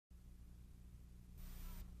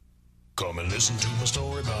Come and listen to my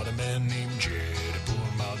story about a man named Jed. A poor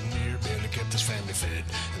mountaineer barely kept his family fed.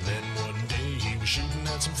 And then one day he was shooting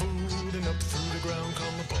at some food, and up through the ground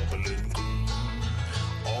come a bubbling crude.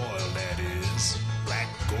 Oil, that is, black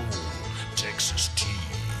gold, Texas tea.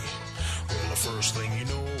 Well, the first thing you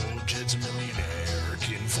know, old Jed's a millionaire.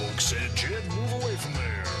 Kinfolk said, Jed, move away from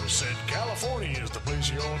there. Said, California is the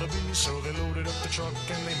place you ought to be. So they loaded up the truck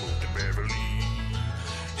and they moved to Beverly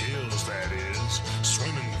Hills, that is,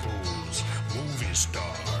 swimming pools, movie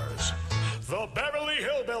stars, the Beverly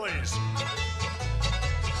Hillbillies.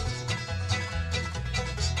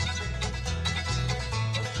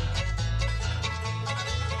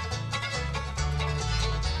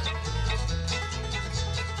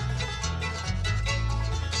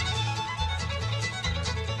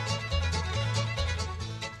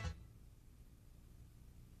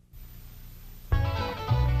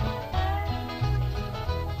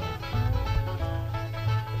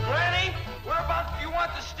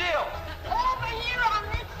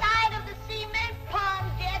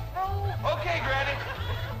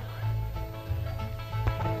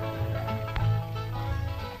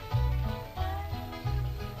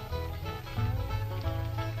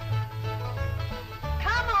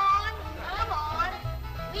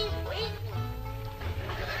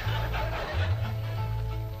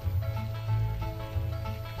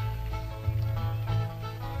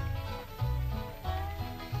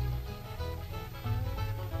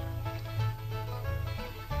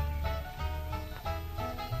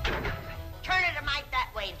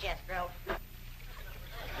 Jethro.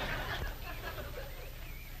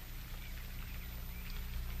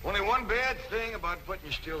 Only one bad thing about putting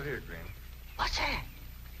you still here, Granny. What's that?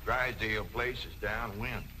 Drysdale place is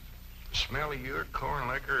downwind. The smell of your corn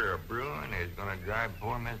liquor or brewing is going to drive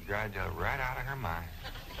poor Miss Drysdale right out of her mind.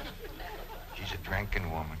 She's a drinking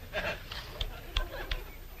woman.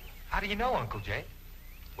 How do you know, Uncle Jay?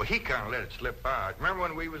 Well, he kind of let it slip out. Remember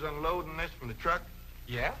when we was unloading this from the truck?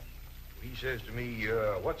 Yeah? He says to me,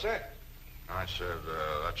 what's that? I said,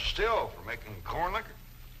 that's a still for making corn liquor.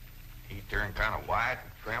 He turned kind of white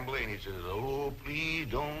and trembly, and he says, oh, please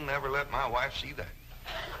don't ever let my wife see that.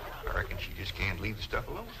 I reckon she just can't leave the stuff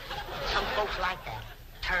alone. Some folks like that.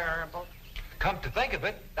 Terrible. Come to think of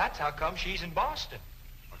it, that's how come she's in Boston.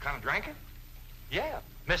 What kind of drinking? Yeah.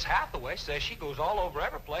 Miss Hathaway says she goes all over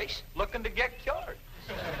every place looking to get cured.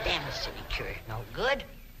 Damn city cure's no good.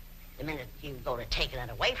 The minute you go to taking it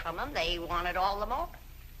away from them, they want it all the more.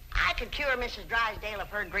 I could cure Mrs. Drysdale of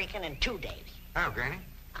her drinking in 2 days. How, Granny?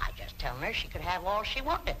 I just tell her she could have all she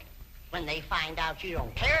wanted. When they find out you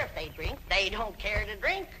don't care if they drink, they don't care to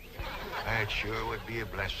drink. That sure would be a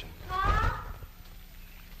blessing.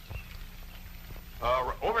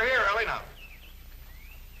 Over here, Ellie, now.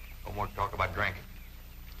 No more talk about drinking.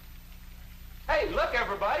 Hey, look,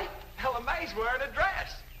 everybody. Ella Mae's wearing a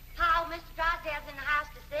dress. How, Mr. Drysdale's in the house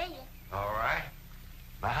to see you. All right.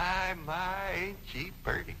 My, ain't she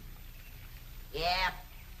pretty? Yeah.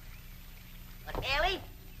 But, Ellie,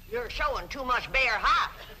 you're showing too much bare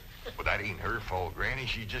hop. Well, that ain't her fault, Granny.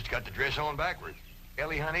 She just got the dress on backwards.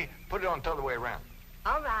 Ellie, honey, put it on the other way around.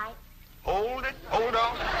 All right. Hold it. Hold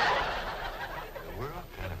on. What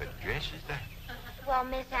kind of a dress is that? Well,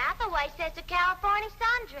 Miss Hathaway says a California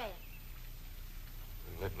sundress.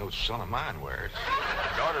 Let no son of mine wear it.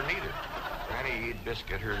 Daughter neither. Granny, you'd best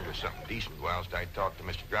get her into something decent whilst I talk to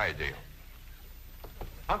Mr. Drysdale.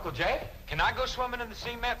 Uncle Jay, can I go swimming in the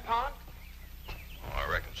cement pond? Oh,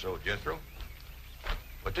 I reckon so, Jethro.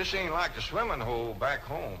 But this ain't like the swimming hole back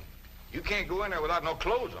home. You can't go in there without no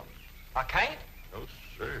clothes on. I can't? No,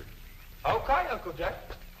 sir. Okay, Uncle Jay.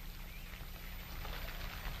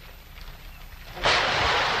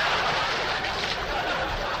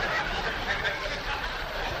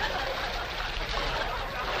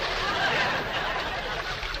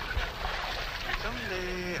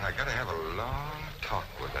 Someday I gotta have a long talk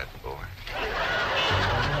with that boy.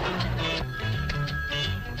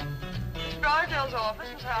 Drysdale's office,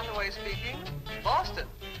 Miss Hathaway speaking. Boston.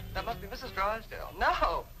 That must be Mrs. Drysdale.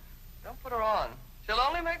 No, don't put her on. She'll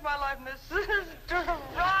only make my life Mrs.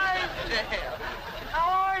 Drysdale. How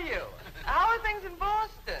are you? How are things in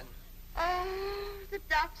Boston? The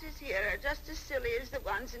doctors here are just as silly as the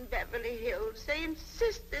ones in Beverly Hills. They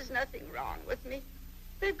insist there's nothing wrong with me.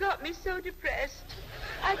 They've got me so depressed.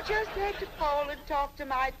 I just had to call and talk to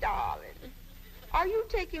my darling. Are you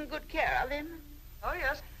taking good care of him? Oh,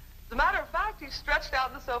 yes. As a matter of fact, he's stretched out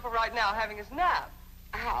on the sofa right now having his nap.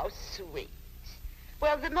 How sweet.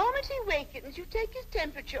 Well, the moment he wakens, you take his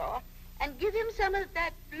temperature and give him some of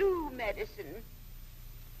that flu medicine.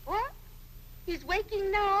 What? He's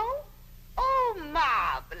waking now? Oh,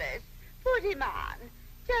 marvelous. Put him on.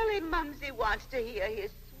 Tell him Mumsy wants to hear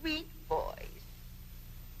his sweet voice.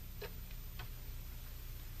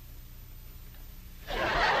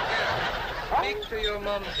 Speak to your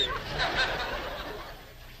Mumsy.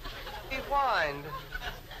 He whined.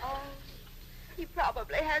 Oh, he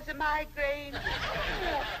probably has a migraine.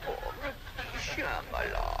 Oh, poor Rhodesia, my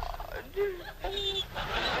lord.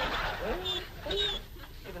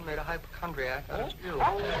 Even made a hypochondriac out of you.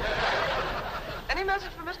 Any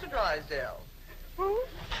message for Mr. Drysdale? Who?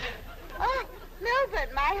 Oh,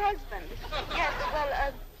 Melvin, my husband. Yes, well,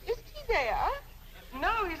 isn't he there?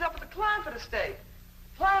 No, he's up at the Clampett estate.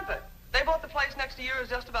 Clampett. They bought the place next to yours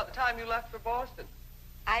just about the time you left for Boston.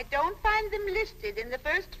 I don't find them listed in the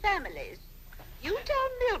first families. You tell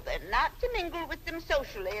Milburn not to mingle with them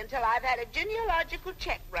socially until I've had a genealogical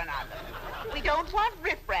check run on them. We don't want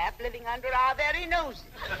riffraff living under our very noses.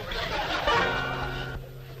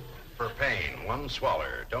 For pain, one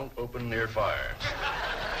swaller. Don't open near fire.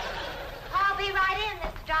 I'll be right in,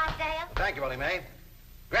 Mr. Drysdale. Thank you, Willie Mae.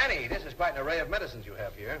 Granny, this is quite an array of medicines you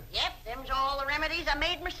have here. Yep, them's all the remedies I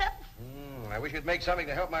made myself. I wish you'd make something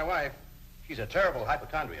to help my wife. She's a terrible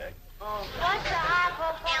hypochondriac. Oh, What's the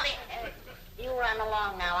hypochondriac? Ellie, you run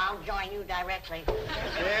along now. I'll join you directly.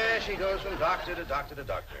 Yeah, she goes from doctor to doctor to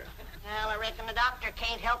doctor. Well, I reckon the doctor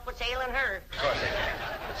can't help what's ailing her. Of course they can.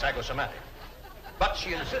 It's psychosomatic. But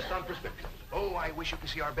she insists on prescriptions. Oh, I wish you could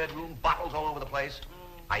see our bedroom. Bottles all over the place.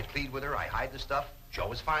 I plead with her. I hide the stuff. She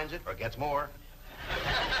always finds it or gets more.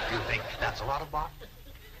 You think that's a lot of bottles?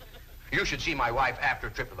 You should see my wife after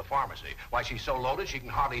a trip to the pharmacy. Why, she's so loaded she can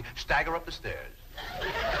hardly stagger up the stairs.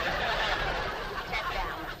 Sit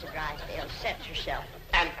down, Mr. Drysdale. Set yourself.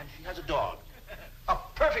 And she has a dog. A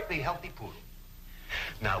perfectly healthy poodle.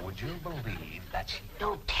 Now, would you believe that she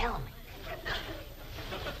Don't tell me.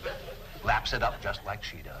 laps it up just like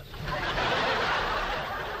she does?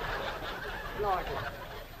 Lord, look.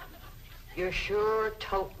 You're sure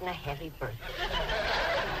toting a heavy burden.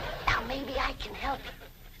 Now, maybe I can help you.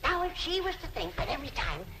 Now, if she was to think that every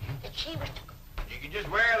time that she was to... You can just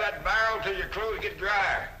wear that barrel till your clothes get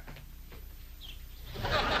dry.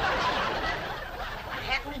 What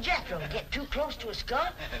happened to Jethro? Get too close to a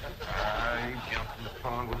skunk? He jumped in the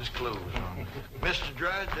pond with his clothes on. Mr.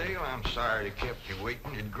 Drysdale, I'm sorry to kept you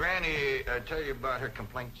waiting. Did Granny tell you about her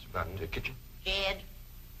complaints about the kitchen? Jed,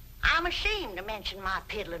 I'm ashamed to mention my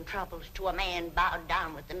piddling troubles to a man bowed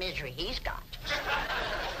down with the misery he's got.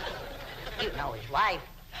 You know his wife.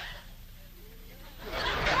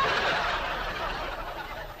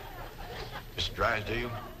 Mr.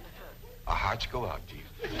 Drysdale, our hearts go out to you.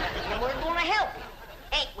 And we're going to help you,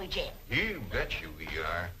 ain't we, Jed? You bet you we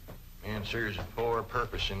are. Man serves a poor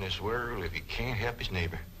purpose in this world if he can't help his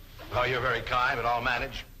neighbor. Oh, you're very kind, but I'll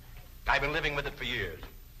manage. I've been living with it for years.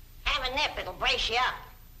 Have a nip, it'll brace you up.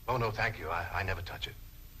 Oh, no, thank you. I never touch it.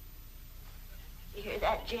 You hear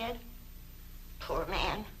that, Jed? Poor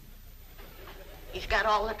man. He's got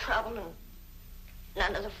all the trouble and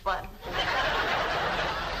none of the fun.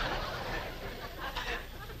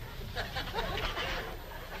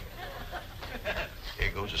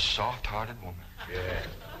 Here goes a soft-hearted woman. Yeah.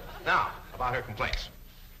 Now, about her complaints.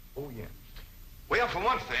 Oh, yeah. Well, for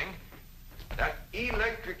one thing, that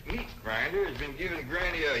electric meat grinder has been giving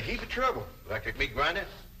Granny a heap of trouble. Electric meat grinder?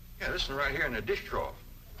 Yeah, this one right here in the dish trough.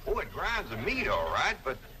 Oh, it grinds the meat all right,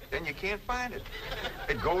 but then you can't find it.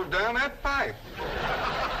 It goes down that pipe.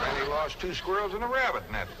 Granny lost 2 squirrels and a rabbit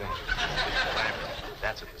in that thing.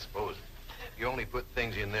 That's a disposal. You only put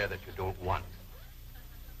things in there that you don't want.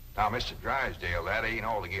 Now, Mr. Drysdale, that ain't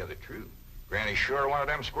altogether true. Granny sure wanted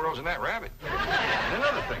them squirrels and that rabbit. And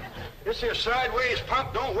another thing, this here sideways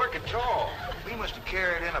pump don't work at all. We must have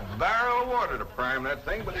carried in a barrel of water to prime that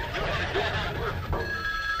thing, but it just didn't work.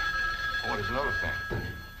 Oh, there's another thing.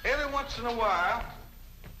 Every once in a while,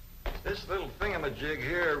 this little thingamajig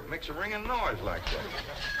here makes a ringing noise like that.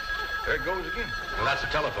 There it goes again. Well, that's the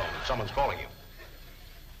telephone. Someone's calling you.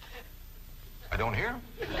 I don't hear him.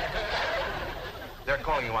 They're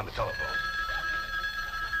calling you on the telephone.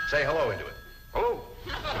 Say hello into it. Hello.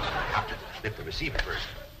 You have to lift the receiver first.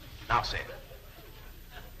 Now say it.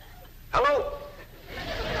 Hello.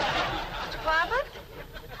 Mr. Clampett?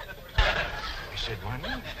 He said my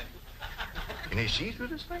name. Can he see through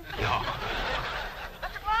this thing? No.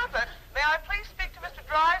 Mr. Clampett, may I please speak to Mr.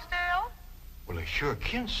 Drysdale? Well, they sure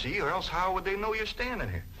can see, or else how would they know you're standing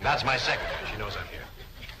here? That's my secretary. She knows I'm here.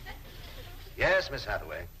 Yes, Miss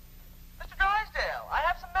Hathaway. Mr. Drysdale, I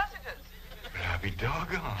have some messages. But I'll be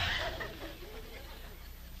doggone.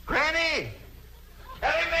 Granny!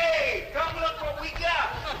 Hey, me! Come look what we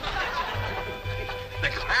got! The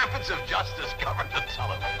Clampetts have just discovered the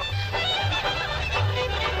telephone.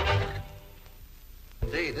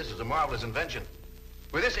 Indeed, me, this is a marvelous invention.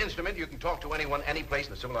 With this instrument, you can talk to anyone, any place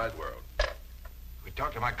in the civilized world. We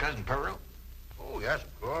talk to my cousin Pearl? Oh, yes,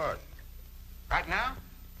 of course. Right now?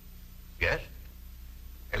 Yes?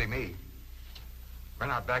 Ellie Mae, run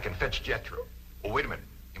out back and fetch Jethro. Oh, wait a minute.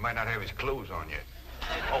 He might not have his clothes on yet.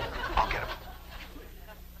 Oh, I'll get him.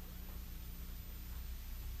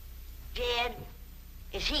 Jed,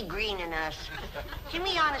 is he greening us? Can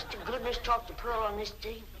we, honest to goodness, talk to Pearl on this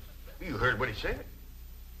day? You heard what he said.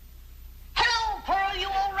 Hello, Pearl, you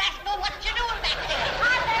old rascal. What you doing back there?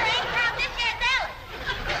 Hi, there ain't proud this here Dallas.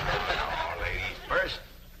 Now, ladies, first,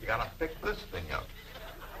 you gotta pick this thing up.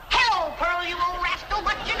 Hello, Pearl, you old rascal.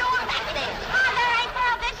 What you doing back there? Hi, there ain't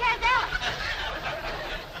proud this here Dallas.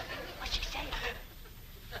 What's she saying?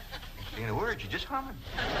 Ain't saying a word, you're just humming.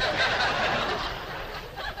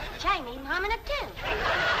 Jamie, I'm humming it too.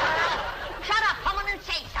 Shut up, humming, and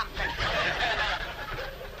say something.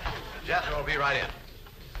 Jethro will be right in.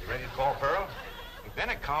 You ready to call Pearl? You've been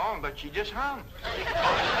a calm, but you just hummed.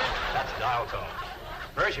 That's dial tone.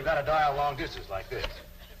 First, you've got to dial long distance like this.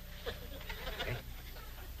 Okay.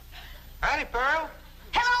 Howdy, Pearl.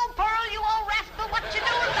 Hello, Pearl, you old rascal. What you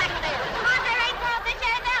doing back there? Hi, there ain't proud this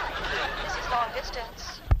here Dallas. This is long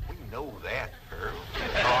distance. We know that, Pearl.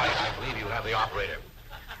 Oh, I believe you have the operator.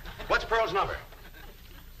 What's Pearl's number?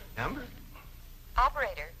 Number?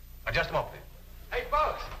 Operator. Just a moment. Hey,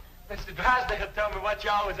 folks, Mr. Drysdale told me what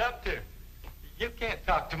y'all was up to. You can't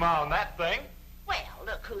talk to Ma on that thing. Well,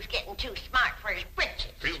 look who's getting too smart for his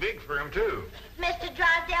britches. Too big for him, too. Mr.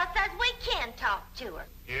 Drysdale says we can talk to her.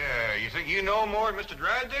 Yeah, you think you know more than Mr.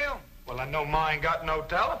 Drysdale? Well, I know Ma ain't got no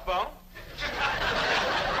telephone.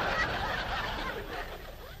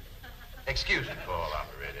 Excuse me, Paul,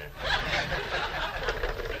 operator.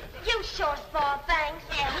 You sure spoil things.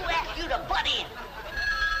 Yeah, who asked you to butt in?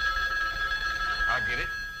 I get it.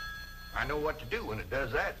 I know what to do when it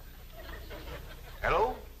does that.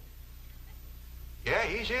 Hello? Yeah,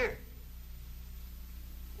 he's here.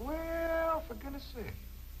 Well, for goodness sake.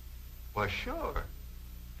 Well, sure.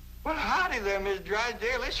 Well, howdy there, Miss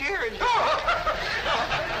Drysdale. Let's hear it.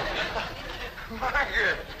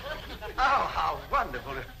 Margaret! Oh, how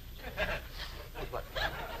wonderful. What?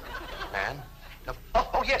 Man?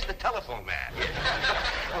 Oh, yes, the telephone man. Yes.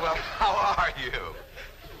 Well, how are you?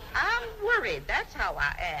 I'm worried, that's how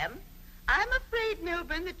I am. I'm afraid,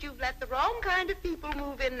 Milburn, that you've let the wrong kind of people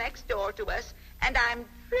move in next door to us, and I'm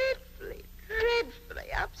dreadfully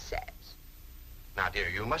upset. Now, dear,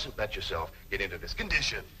 you mustn't let yourself get into this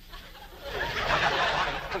condition.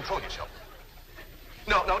 Control yourself.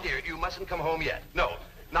 No, dear, you mustn't come home yet. No,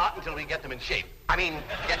 not until we get them in shape. I mean,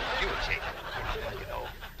 get you in shape. You know,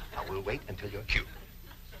 now we'll wait until you're cute.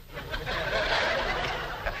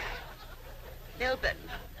 Milburn,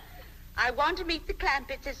 I want to meet the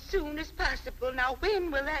Clampetts as soon as possible. Now,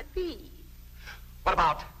 when will that be? What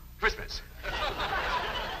about Christmas?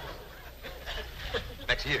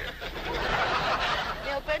 Next year.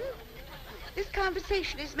 Milburn, this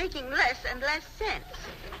conversation is making less and less sense.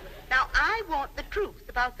 Now, I want the truth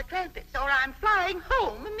about the Clampetts, or I'm flying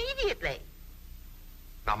home immediately.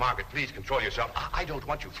 Now, Margaret, please control yourself. I don't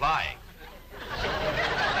want you flying.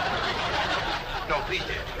 No, please,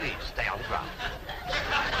 dear, please, stay on the ground.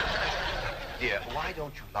 Dear, why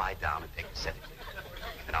don't you lie down and take a sedative?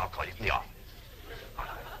 And I'll call you from the office. All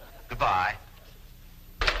right. Goodbye.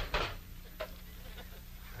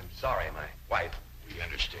 I'm sorry, my wife. We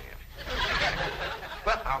understand.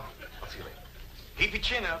 Well, I'll see you later. Keep your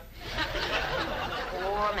chin up.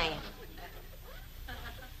 Poor man.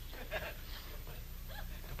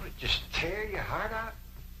 Don't it just tear your heart out?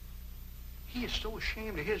 He is so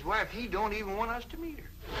ashamed of his wife, he don't even want us to meet her.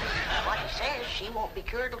 What he says, she won't be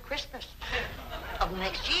cured till Christmas of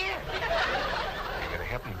next year. You gotta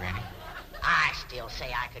help me, Granny. I still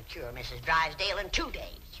say I could cure Mrs. Drysdale in 2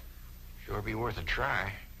 days. Sure be worth a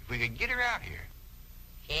try. If we could get her out here.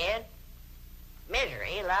 Kid,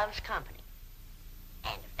 misery loves company.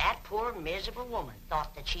 And if that poor, miserable woman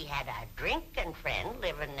thought that she had a drinking friend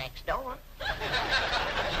living next door...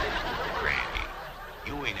 Granny,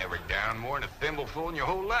 you ain't ever down more than a thimbleful in your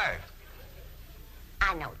whole life.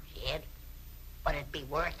 I know, kid. But it'd be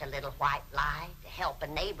worth a little white lie to help a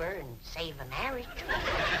neighbor and save a marriage.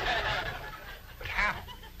 But how?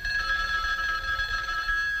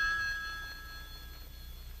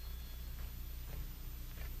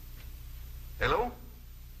 Hello?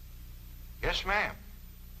 Yes, ma'am.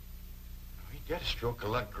 Ain't that a stroke of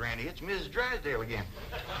luck, Granny? It's Mrs. Drysdale again.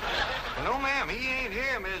 No, ma'am, he ain't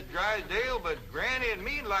here, Miss Drysdale, but Granny and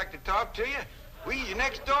me'd like to talk to you. We your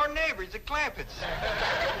next-door neighbors, the Clampetts.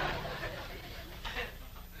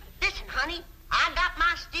 Listen, honey, I got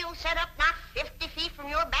my still set up not 50 feet from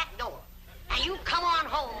your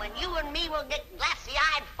you'll get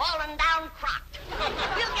glassy-eyed, falling down crocked.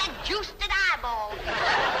 You'll get juiced at eyeballs.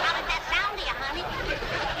 How did that sound to you, honey?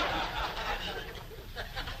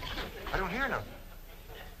 I don't hear nothing.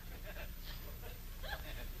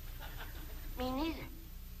 Me neither.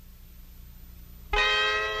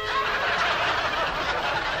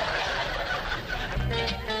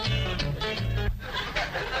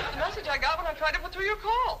 That's the message I got when I tried to put through your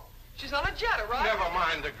call. She's on a jet, right? Never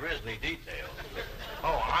mind the grisly details.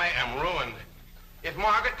 Oh, I am ruined. If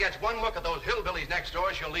Margaret gets one look at those hillbillies next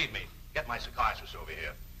door, she'll leave me. Get my psychiatrist over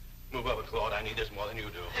here. Move over, Claude. I need this more than you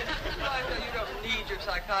do. I know you don't need your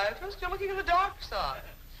psychiatrist. You're looking at the dark side.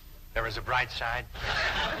 There is a bright side.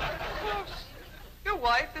 Of course. Your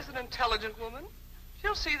wife is an intelligent woman.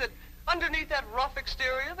 She'll see that underneath that rough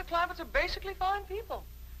exterior, the Clampetts are basically fine people.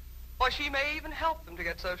 Or she may even help them to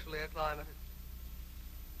get socially acclimated.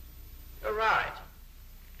 You're right.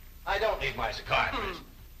 I don't need my psychiatrist.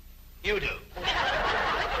 You do.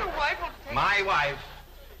 Your wife will take... My wife,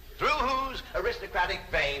 through whose aristocratic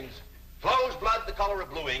veins flows blood the color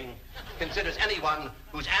of bluing, considers anyone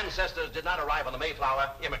whose ancestors did not arrive on the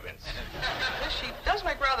Mayflower immigrants. Yes, she does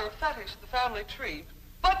make rather a fetish of the family tree,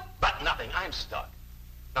 but... But nothing. I'm stuck.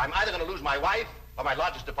 I'm either going to lose my wife or my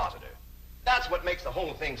largest depositor. That's what makes the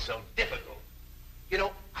whole thing so difficult. You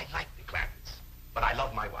know, I like the Clampetts, but I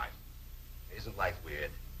love my wife. Isn't life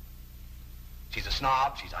weird? She's a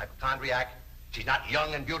snob, she's a hypochondriac, she's not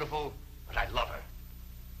young and beautiful, but I love her.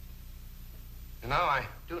 And now I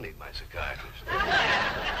do need my psychiatrist.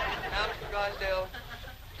 Now, Mr. Drysdale,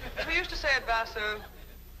 as we used to say at Vassar,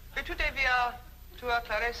 que tout devient tout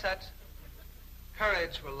éclairé set.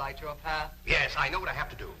 Courage will light your path. Yes, I know what I have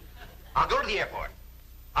to do. I'll go to the airport.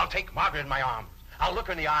 I'll take Margaret in my arms. I'll look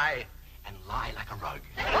her in the eye and lie like a rug.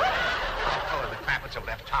 I'll tell her the Clampetts have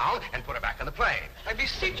left town and put her back on the plane. I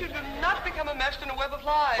beseech you, do not become enmeshed in a web of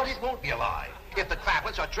lies. But it won't be a lie if the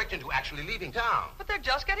Clampetts are tricked into actually leaving town. But they're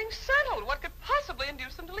just getting settled. What could possibly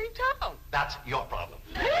induce them to leave town? That's your problem.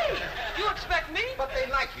 Me? You expect me? But they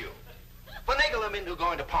like you. Finagle them into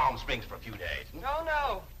going to Palm Springs for a few days. No,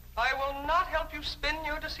 no. I will not help you spin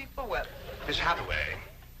your deceitful web. Miss Hathaway,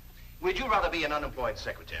 would you rather be an unemployed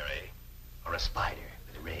secretary or a spider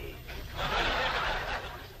with a raid?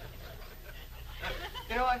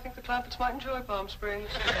 You know, I think the Clampetts might enjoy Palm Springs.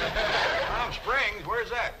 Palm Springs? Where's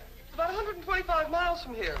that? It's about 125 miles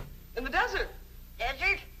from here, in the desert.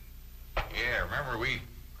 Desert? Yeah, remember we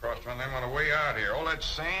crossed on them on the way out here. All that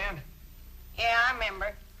sand? Yeah, I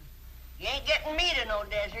remember. You ain't getting me to no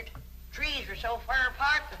desert. Trees were so far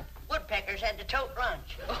apart, the woodpeckers had to tote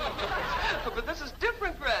lunch. But this is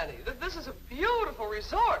different, Granny. This is a beautiful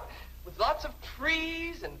resort with lots of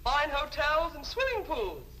trees and fine hotels and swimming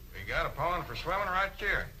pools. We got a pond for swimming right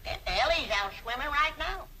there. Ellie's out swimming right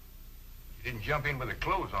now. You didn't jump in with her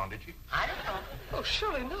clothes on, did you? I don't know. Oh,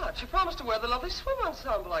 surely not. She promised to wear the lovely swim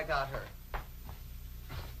ensemble I got her.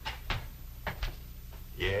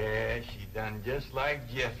 Yeah, she done just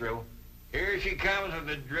like Jethro. Here she comes with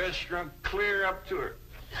the dress shrunk clear up to her.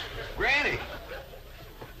 Granny!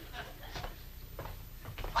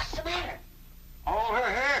 What's the matter? All her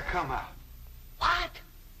hair come out. What?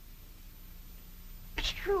 It's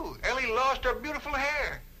true. Ellie lost her beautiful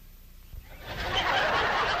hair.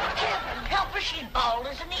 Heaven help her, she's bald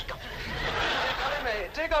as an eagle. Wait a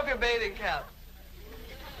minute. Take off your bathing cap.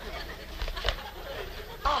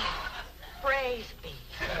 Oh, praise be.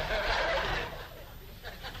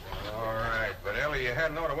 All right, but Ellie, you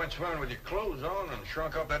hadn't ought to went swimming with your clothes on and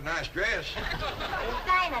shrunk up that nice dress. This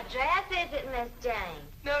ain't a dress, is it, Miss Jane?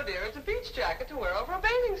 No, dear, it's a beach jacket to wear over a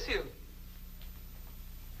bathing suit.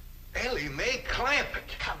 Ellie Mae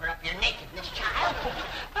Clampett. Cover up your nakedness, child.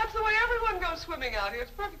 That's the way everyone goes swimming out here.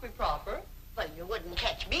 It's perfectly proper. Well, you wouldn't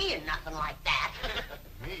catch me in nothing like that.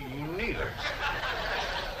 Me neither.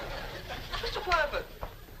 Mr. Clampett,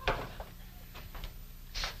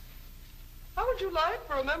 how would you like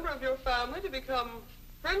for a member of your family to become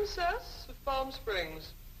Princess of Palm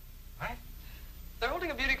Springs? What? They're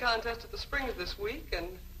holding a beauty contest at the Springs this week, and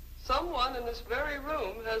someone in this very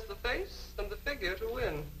room has the face and the figure to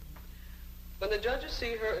win. When the judges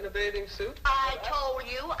see her in a bathing suit... I told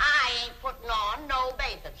you I ain't putting on no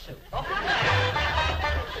bathing suit.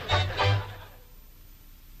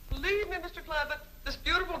 Believe me, Mr. Clampett, this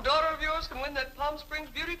beautiful daughter of yours can win that Palm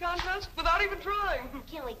Springs beauty contest without even trying.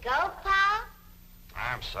 Can we go, Pa?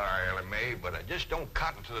 I'm sorry, Ellie Mae, but I just don't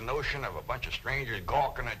cotton to the notion of a bunch of strangers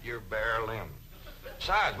gawking at your bare limbs.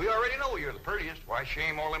 Besides, we already know you're the prettiest. Why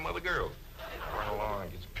shame all them other girls? Run along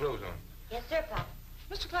and get some clothes on. Yes, sir, Pa.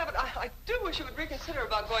 Mr. Clampett, I do wish you would reconsider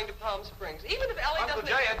about going to Palm Springs, even if Ellie Uncle doesn't...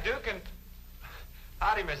 Jay and Duke and...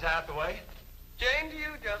 Howdy, Miss Hathaway. Jane to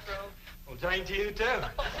you, Jethro. Well, same to you, too.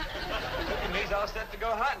 And me's all set to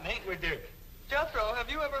go hunting, ain't we, dear? Jethro, have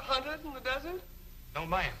you ever hunted in the desert? No,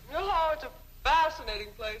 ma'am. No, it's a fascinating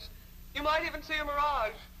place. You might even see a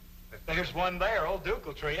mirage. If there's one there, old Duke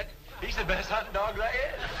will tree it. He's the best hunting dog there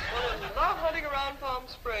is. Well, I love hunting around Palm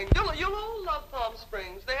Springs. You'll all love Palm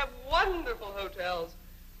Springs. They have wonderful hotels.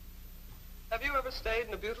 Have you ever stayed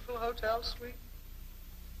in a beautiful hotel suite?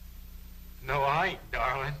 No, I ain't,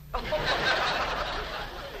 darling.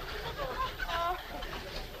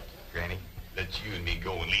 Granny, let's you and me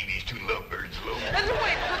go and leave these two lovebirds alone. And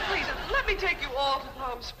wait, please, let me take you all to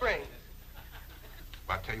Palm Springs.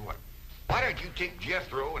 I'll tell you what. Why don't you take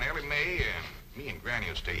Jethro and Ellie Mae and me and Granny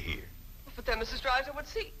will stay here? But then Mrs. Drysdale would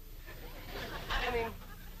see. I mean...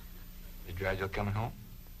 Is Drysdale coming home?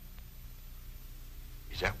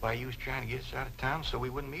 Is that why you was trying to get us out of town so we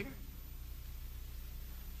wouldn't meet her?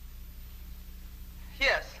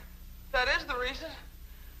 Yes, that is the reason.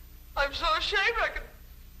 I'm so ashamed I could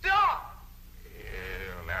die.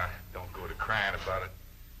 Yeah, now, don't go to crying about it.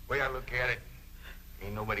 The way I look at it,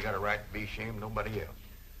 ain't nobody got a right to be ashamed of nobody else.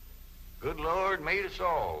 Good Lord made us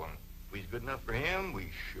all, and if we's good enough for him,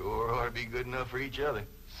 we sure ought to be good enough for each other.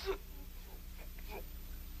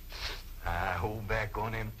 I hold back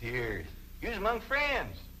on them tears. You's among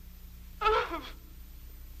friends. I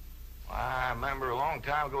remember a long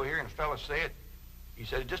time ago hearing a fella say it. He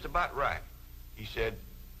said it just about right. He said,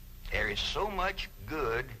 there is so much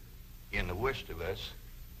good in the worst of us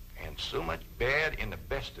and so much bad in the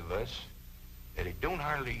best of us that it don't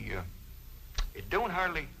hardly...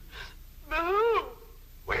 Boo!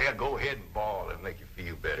 Well, go ahead and bawl and make you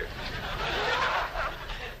feel better.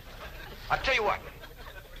 I'll tell you what.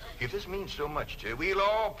 If this means so much to you, we'll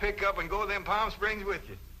all pick up and go to them Palm Springs with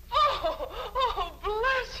you. Oh,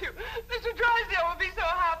 bless you. Mr. Drysdale will be so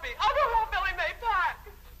happy. I'll go help Ellie Mae pack.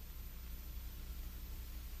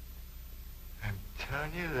 I'm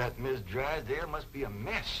telling you, that Miss Drysdale must be a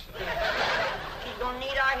mess. She's gonna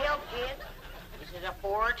need our help, kid. This is a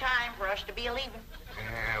poor time for us to be leaving.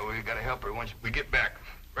 Yeah, we gotta help her once we get back.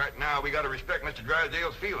 Right now, we gotta respect Mr.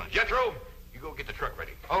 Drysdale's feelings. Jethro, you go get the truck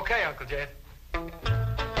ready. Okay, Uncle Jed.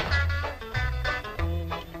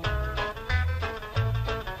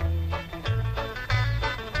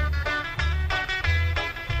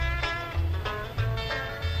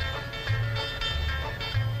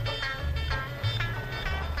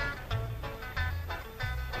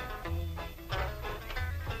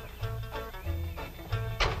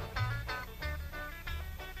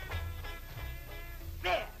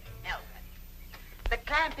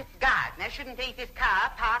 Clampetts gardener shouldn't leave his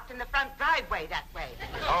car parked in the front driveway that way.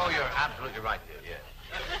 Oh, you're absolutely right, dear, yes.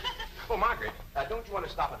 Well, Margaret, don't you want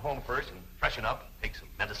to stop at home first and freshen up, take some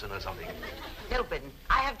medicine or something? Milburn,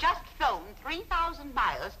 I have just flown 3,000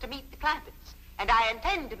 miles to meet the Clampetts, and I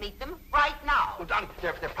intend to meet them right now. Well, Don,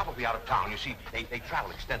 they're probably out of town. You see, they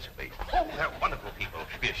travel extensively. Oh, they're wonderful people.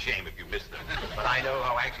 It'd be a shame if you missed them. But I know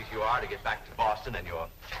how anxious you are to get back to Boston and your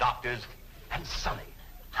doctors. And Sonny.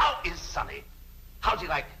 How is Sonny? How's he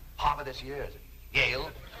like Harvard this year? Is it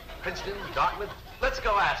Yale, Princeton, Dartmouth? Let's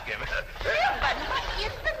go ask him. Milburn, what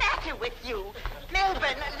is the matter with you?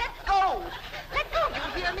 Milburn, let go. Let go, you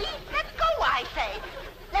hear me? Let go, I say.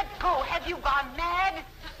 Let go. Have you gone mad?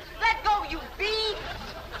 Let go, you beast.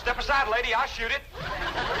 Step aside, lady. I'll shoot it.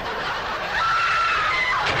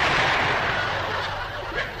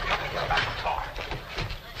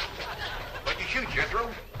 What'd you shoot, Jethro?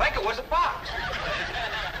 I think it was a fox.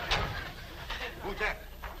 Who's that?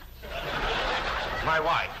 My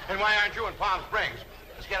wife. And why aren't you in Palm Springs?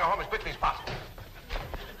 Let's get her home as quickly as possible.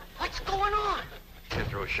 What's going on?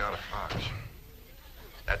 Jethro shot a fox.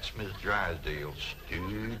 That's Miss Drysdale,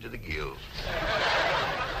 stewed to the gills.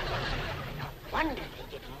 No wonder they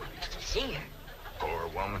didn't want us to see her. Poor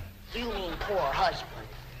woman. You mean poor husband.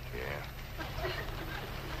 Yeah.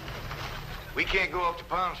 We can't go up to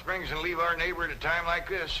Palm Springs and leave our neighbor at a time like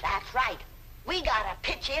this. That's right. We gotta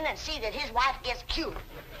pitch in and see that his wife gets cured.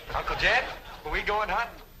 Uncle Jed, are we going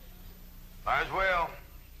hunting? Might as well.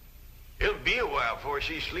 It'll be a while before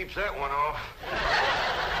she sleeps that one off.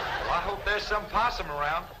 Well, I hope there's some possum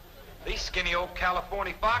around. These skinny old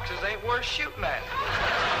California foxes ain't worth shooting at.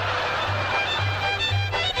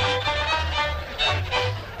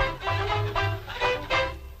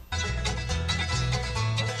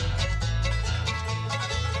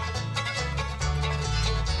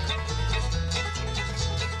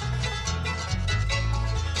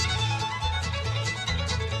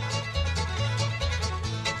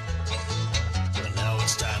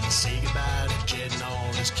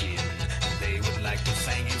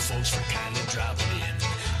 For kindly dropping in.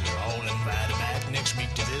 You're all invited back next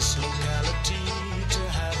week to this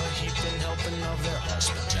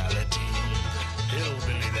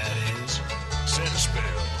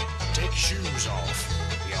shoes off.